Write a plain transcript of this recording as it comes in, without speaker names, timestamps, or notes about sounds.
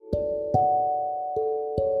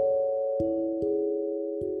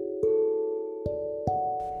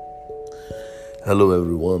Hello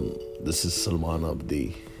everyone, this is Salman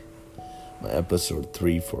Abdi, my episode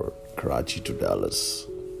 3 for Karachi to Dallas.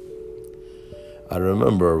 I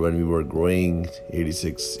remember when we were growing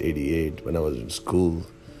 86, 88, when I was in school,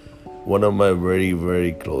 one of my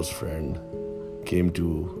very close friend came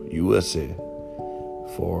to USA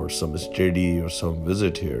for some study or some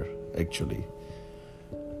visit here actually.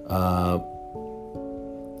 I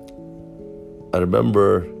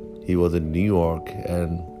remember he was in New York,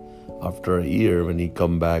 and after a year when he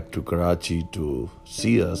come back to Karachi to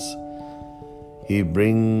see us, he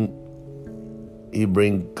bring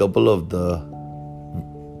couple of the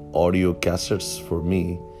audio cassettes for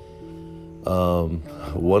me.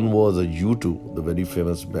 One was a U2, the very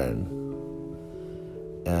famous band,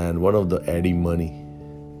 and one of the Eddie Money.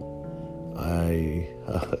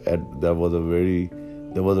 That was a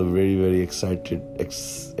very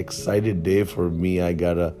excited day for me. I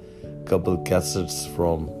got a couple cassettes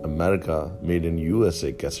from America, made in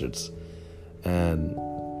USA cassettes, and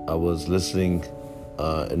I was listening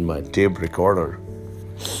in my tape recorder.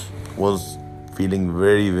 Was feeling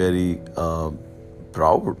very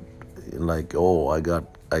proud, like, oh, I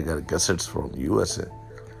got cassettes from USA.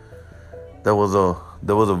 That was a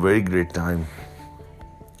very great time.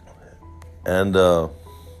 And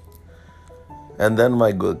then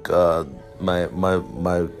my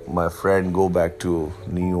friend go back to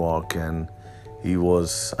New York, and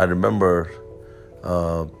I remember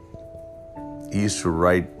he used to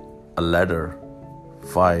write a letter,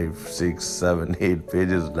 5, 6, 7, 8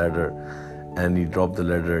 pages letter, and he dropped the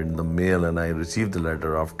letter in the mail, and I received the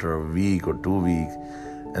letter after a week or 2 weeks,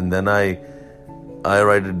 and then I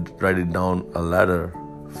write it down, a letter,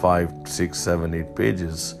 5, 6, 7, 8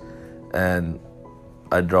 pages, and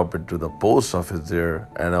I drop it to the post office there,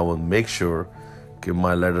 and I will make sure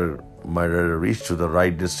my letter reach to the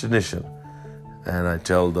right destination. And I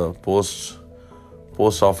tell the post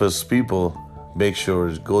office people, make sure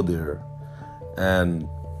it go there. And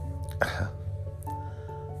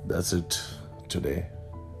that's it today.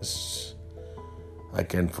 I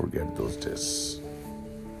can't forget those days.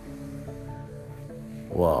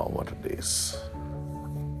 Wow, what a days.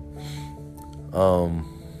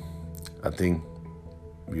 I think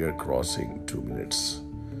we are crossing 2 minutes.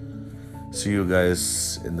 See you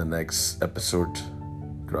guys in the next episode.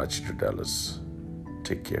 Karachi to Dallas.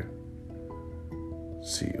 Take care.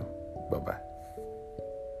 See you. Bye-bye.